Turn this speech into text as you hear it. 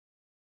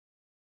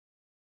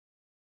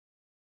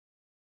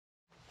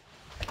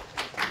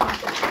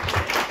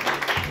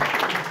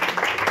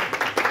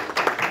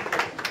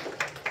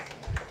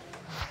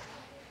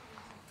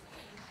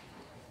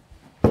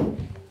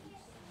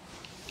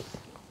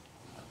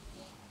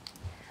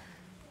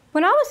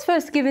When I was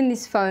first given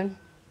this phone,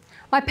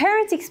 my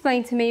parents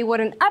explained to me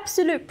what an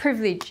absolute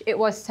privilege it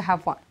was to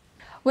have one.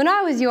 When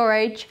I was your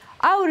age,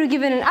 I would have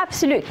given an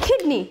absolute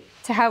kidney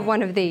to have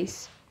one of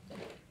these.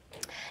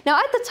 Now,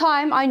 at the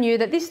time, I knew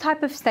that this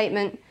type of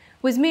statement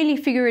was merely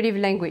figurative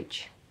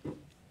language.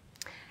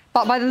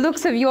 But by the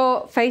looks of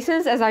your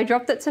faces as I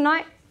dropped it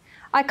tonight,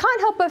 I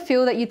can't help but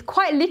feel that you'd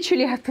quite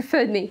literally have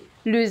preferred me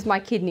lose my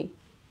kidney.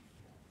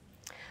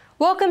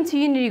 Welcome to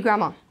Unity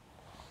Grammar.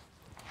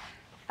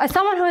 As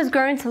someone who has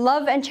grown to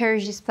love and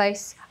cherish this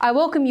place, I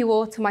welcome you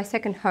all to my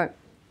second home.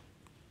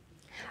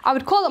 I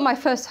would call it my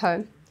first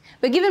home,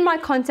 but given my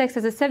context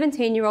as a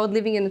 17-year-old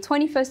living in the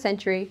 21st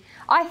century,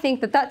 I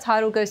think that that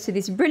title goes to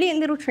this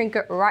brilliant little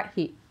trinket right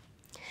here.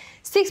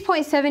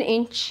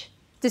 6.7-inch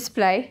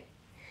display,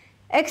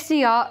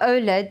 XDR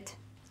OLED,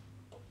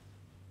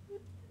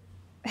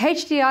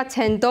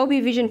 HDR10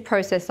 Dolby Vision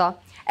processor,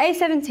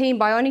 A17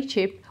 Bionic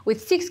chip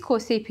with 6-core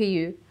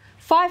CPU,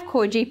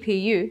 5-core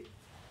GPU,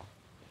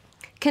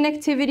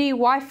 connectivity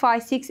Wi-Fi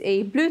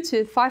 6E,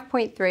 Bluetooth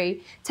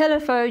 5.3,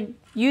 telephone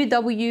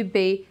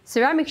UWB,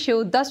 ceramic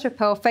shield, dust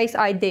repel, Face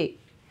ID.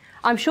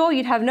 I'm sure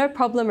you'd have no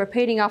problem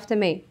repeating after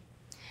me.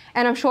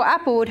 And I'm sure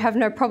Apple would have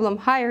no problem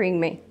hiring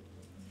me.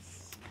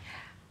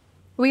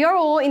 We are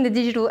all in the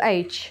digital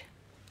age,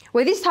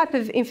 where this type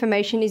of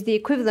information is the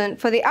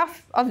equivalent of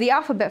the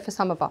alphabet for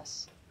some of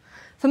us.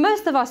 For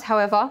most of us,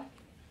 however,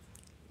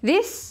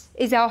 this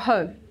is our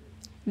home.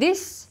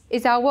 This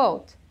is our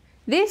world.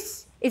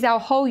 This is our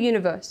whole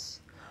universe,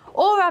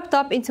 all wrapped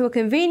up into a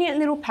convenient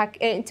little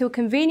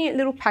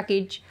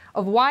package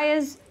of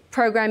wires,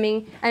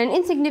 programming, and an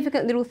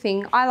insignificant little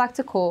thing I like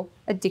to call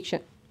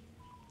addiction.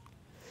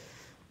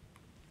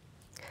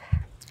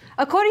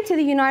 According to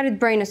the United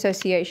Brain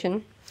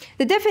Association,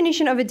 the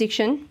definition of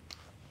addiction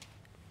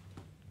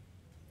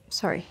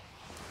is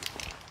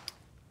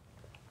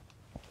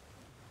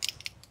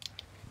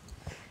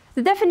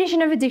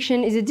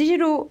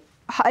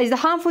a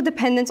harmful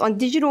dependence on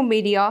digital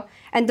media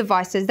and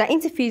devices that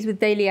interferes with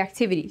daily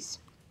activities.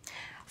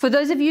 For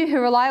those of you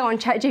who rely on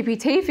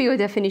ChatGPT for your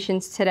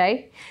definitions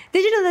today,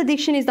 digital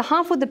addiction is the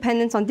harmful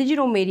dependence on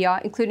digital media,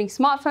 including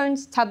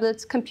smartphones,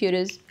 tablets,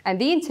 computers, and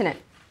the internet.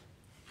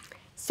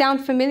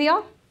 Sound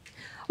familiar?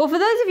 Well, for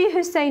those of you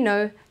who say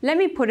no, let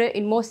me put it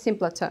in more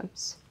simpler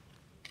terms.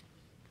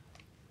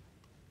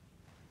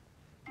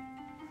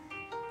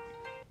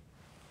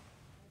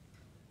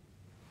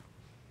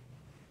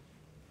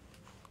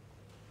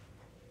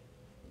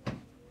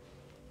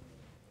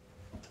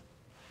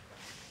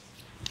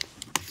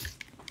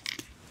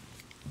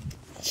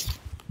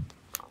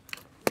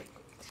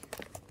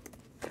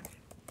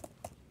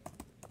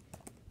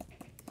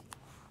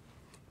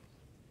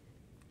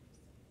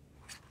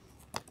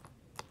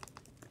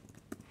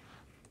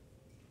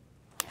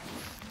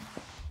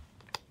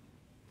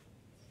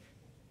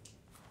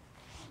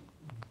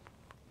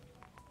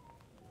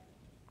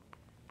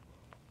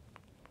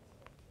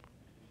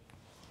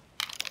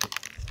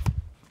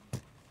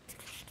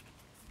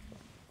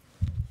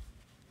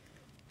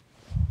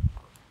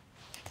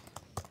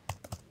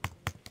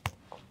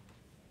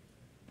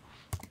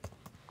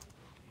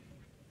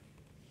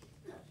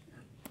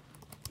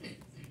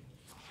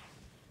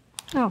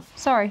 Oh,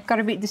 sorry, got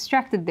a bit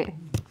distracted there.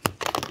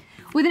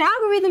 With an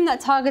algorithm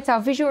that targets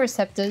our visual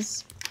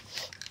receptors,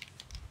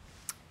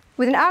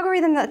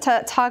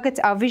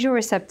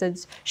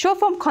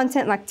 short-form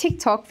content like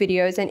TikTok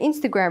videos and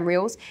Instagram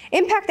reels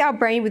impact our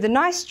brain with a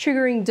nice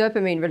triggering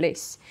dopamine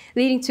release,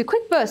 leading to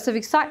quick bursts of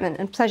excitement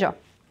and pleasure.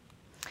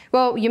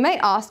 Well, you may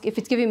ask, if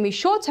it's giving me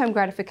short-term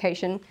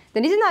gratification,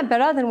 then isn't that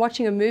better than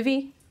watching a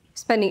movie,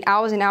 spending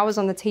hours and hours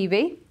on the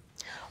TV?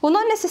 Well,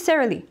 not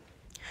necessarily.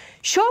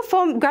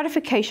 Short-form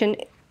gratification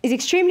is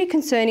extremely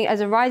concerning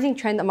as a rising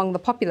trend among the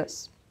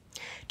populace.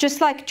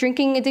 Just like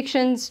drinking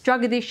addictions,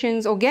 drug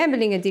addictions, or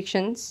gambling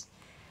addictions,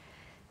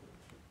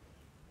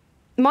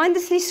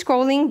 mindlessly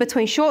scrolling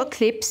between short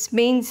clips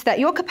means that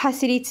your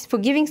capacity for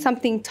giving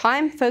something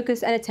time,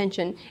 focus, and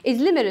attention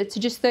is limited to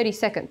just 30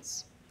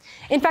 seconds.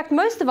 In fact,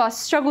 most of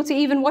us struggle to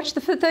even watch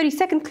the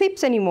 30-second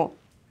clips anymore.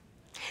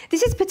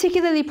 This is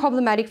particularly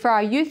problematic for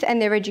our youth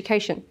and their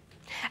education.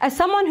 As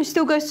someone who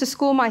still goes to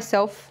school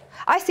myself,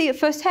 I see it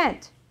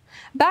firsthand.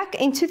 Back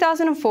in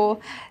 2004,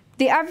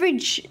 the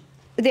average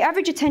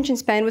attention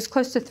span was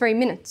close to 3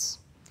 minutes.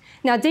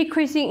 Now,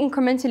 decreasing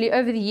incrementally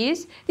over the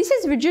years, this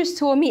has reduced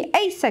to a mere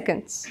 8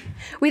 seconds.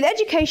 With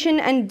education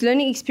and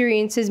learning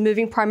experiences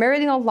moving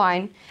primarily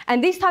online,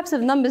 and these types of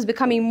numbers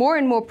becoming more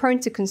and more prone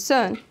to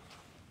concern,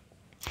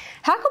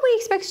 how can we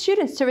expect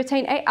students to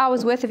retain 8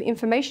 hours worth of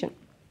information?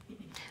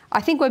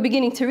 I think we're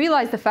beginning to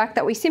realize the fact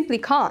that we simply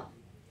can't.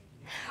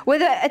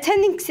 Whether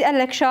attending a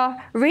lecture,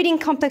 reading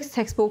complex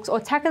textbooks, or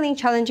tackling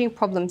challenging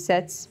problem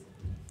sets,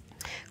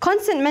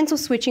 constant mental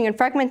switching and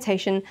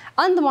fragmentation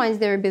undermines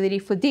their ability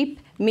for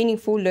deep,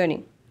 meaningful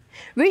learning.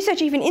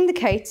 Research even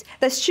indicates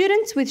that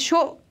students with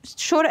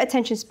shorter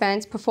attention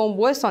spans perform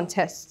worse on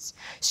tests,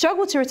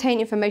 struggle to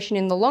retain information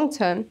in the long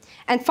term,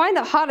 and find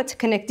it harder to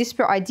connect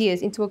disparate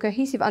ideas into a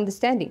cohesive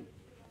understanding.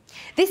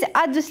 This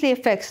adversely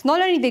affects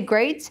not only their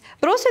grades,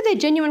 but also their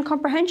genuine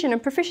comprehension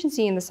and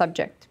proficiency in the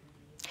subject.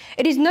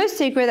 It is no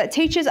secret that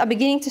teachers are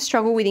beginning to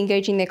struggle with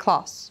engaging their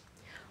class.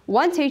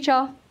 One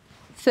teacher,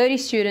 30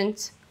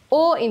 students,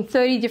 all in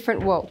 30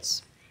 different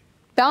worlds,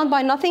 bound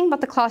by nothing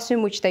but the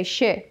classroom which they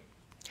share.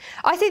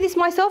 I see this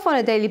myself on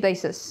a daily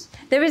basis.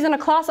 There isn't a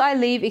class I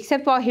leave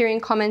except while hearing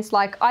comments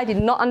like, "I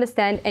did not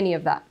understand any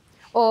of that,"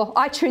 or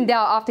 "I tuned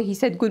out after he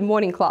said good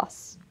morning,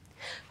 class."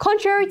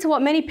 Contrary to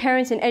what many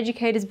parents and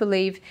educators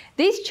believe,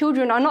 these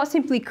children are not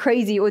simply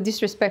crazy or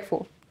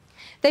disrespectful.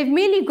 They've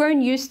merely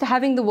grown used to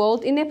having the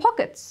world in their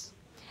pockets.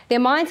 Their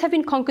minds have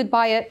been conquered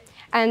by it,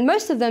 and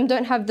most of them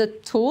don't have the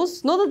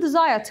tools nor the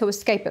desire to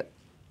escape it.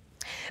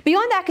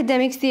 Beyond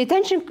academics, the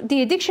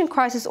addiction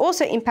crisis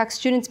also impacts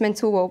students'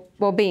 mental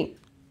well-being.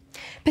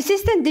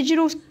 Persistent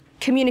digital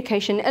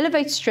communication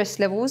elevates stress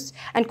levels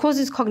and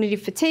causes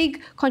cognitive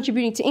fatigue,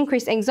 contributing to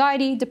increased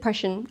anxiety,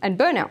 depression, and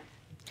burnout.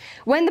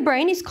 When the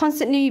brain is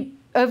constantly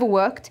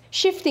overworked,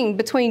 shifting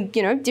between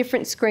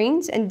different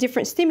screens and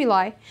different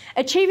stimuli,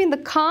 achieving the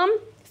calm,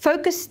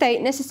 focused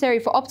state necessary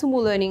for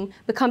optimal learning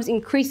becomes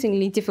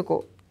increasingly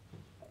difficult.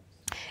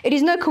 It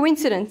is no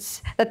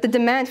coincidence that the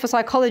demand for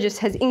psychologists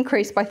has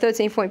increased by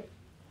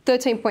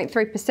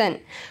 13.3%,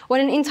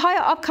 when an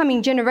entire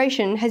upcoming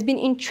generation has been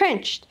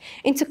entrenched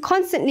into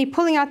constantly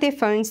pulling out their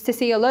phones to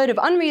see a load of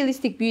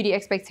unrealistic beauty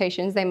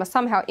expectations they must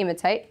somehow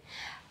imitate,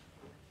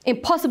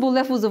 impossible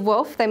levels of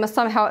wealth they must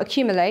somehow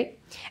accumulate,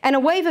 and a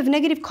wave of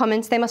negative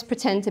comments they must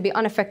pretend to be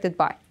unaffected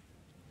by.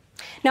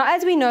 Now,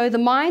 as we know, the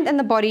mind and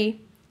the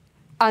body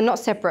are not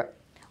separate.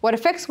 What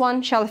affects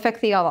one shall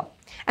affect the other.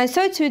 And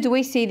so too do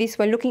we see this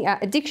when looking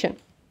at addiction.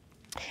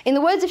 In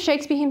the words of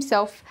Shakespeare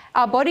himself,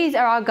 our bodies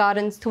are our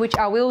gardens to which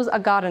our wills are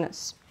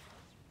gardeners.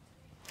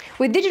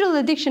 With digital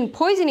addiction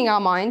poisoning our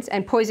minds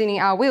and poisoning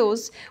our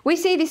wills, we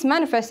see this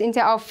manifest into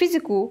our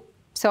physical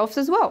selves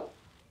as well.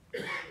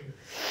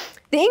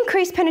 The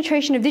increased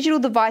penetration of digital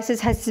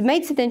devices has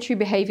made sedentary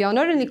behaviour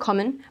not only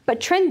common, but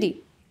trendy.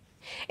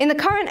 In the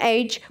current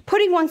age,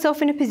 putting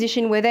oneself in a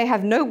position where they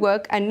have no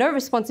work and no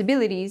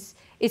responsibilities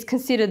is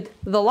considered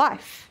the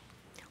life.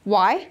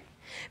 Why?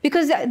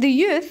 Because the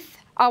youth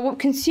are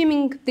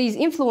consuming these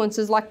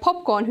influencers like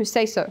popcorn who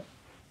say so.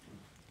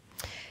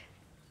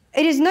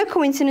 It is no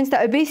coincidence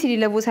that obesity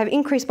levels have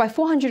increased by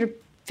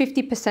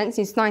 450%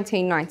 since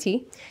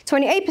 1990.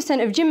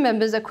 28% of gym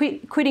members are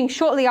quitting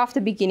shortly after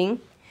beginning,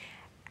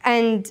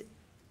 and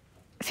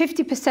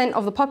 50%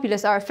 of the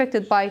populace are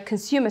affected by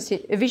consumer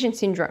vision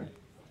syndrome.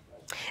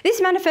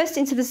 This manifests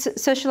into the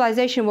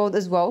socialization world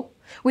as well,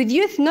 with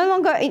youth no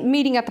longer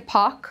meeting at the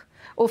park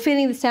or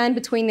feeling the sand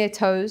between their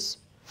toes,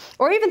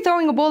 or even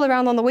throwing a ball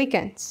around on the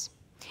weekends.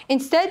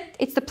 Instead,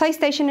 it's the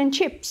PlayStation and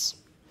chips.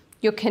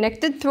 You're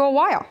connected through a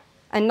wire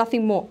and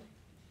nothing more.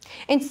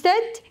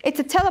 Instead, it's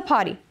a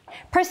teleparty.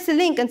 Press the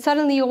link and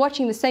suddenly you're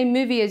watching the same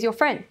movie as your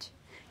friend.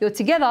 You're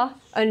together,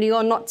 only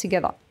you're not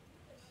together.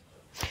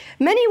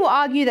 Many will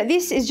argue that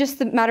this is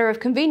just a matter of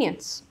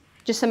convenience,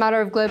 just a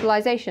matter of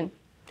globalization,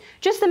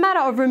 just a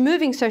matter of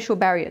removing social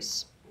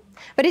barriers.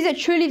 But is it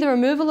truly the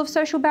removal of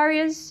social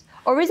barriers,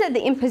 or is it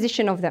the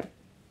imposition of them?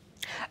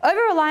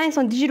 Over-reliance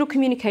on digital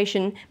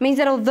communication means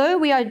that although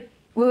we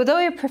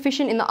are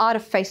proficient in the art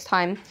of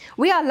FaceTime,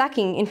 we are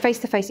lacking in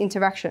face-to-face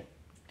interaction.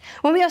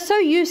 When we are so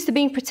used to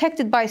being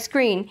protected by a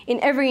screen in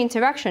every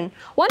interaction,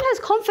 one has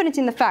confidence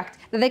in the fact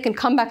that they can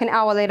come back an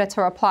hour later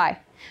to reply,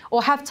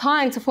 or have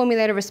time to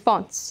formulate a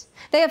response.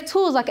 They have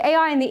tools like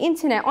AI and the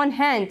internet on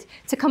hand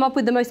to come up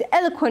with the most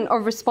eloquent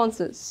of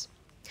responses.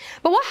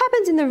 But what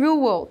happens in the real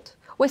world,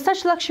 where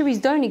such luxuries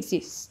don't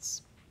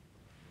exist?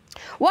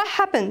 What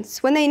happens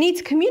when they need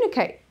to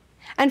communicate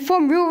and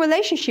form real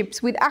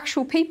relationships with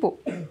actual people?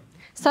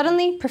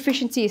 Suddenly,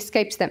 proficiency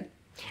escapes them,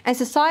 and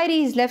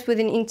society is left with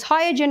an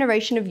entire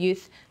generation of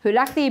youth who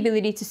lack the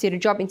ability to sit a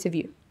job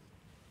interview.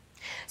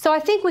 So I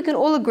think we can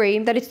all agree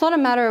that it's not a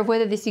matter of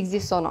whether this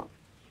exists or not.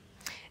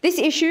 This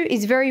issue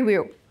is very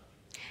real.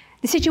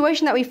 The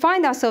situation that we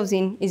find ourselves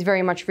in is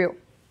very much real.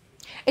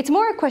 It's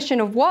more a question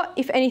of what,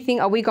 if anything,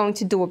 are we going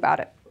to do about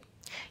it?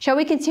 Shall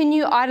we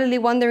continue idly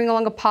wandering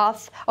along a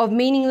path of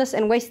meaningless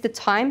and wasted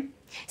time,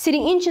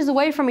 sitting inches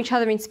away from each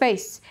other in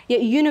space,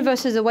 yet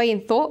universes away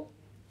in thought?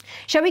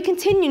 Shall we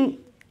continue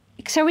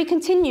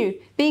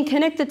being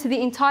connected to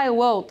the entire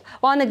world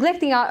while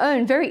neglecting our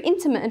own very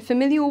intimate and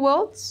familiar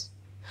worlds?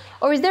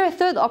 Or is there a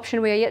third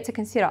option we are yet to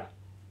consider?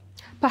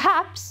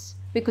 Perhaps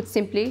we could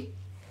simply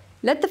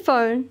let the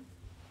phone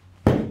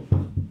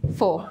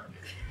fall.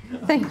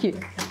 Thank you.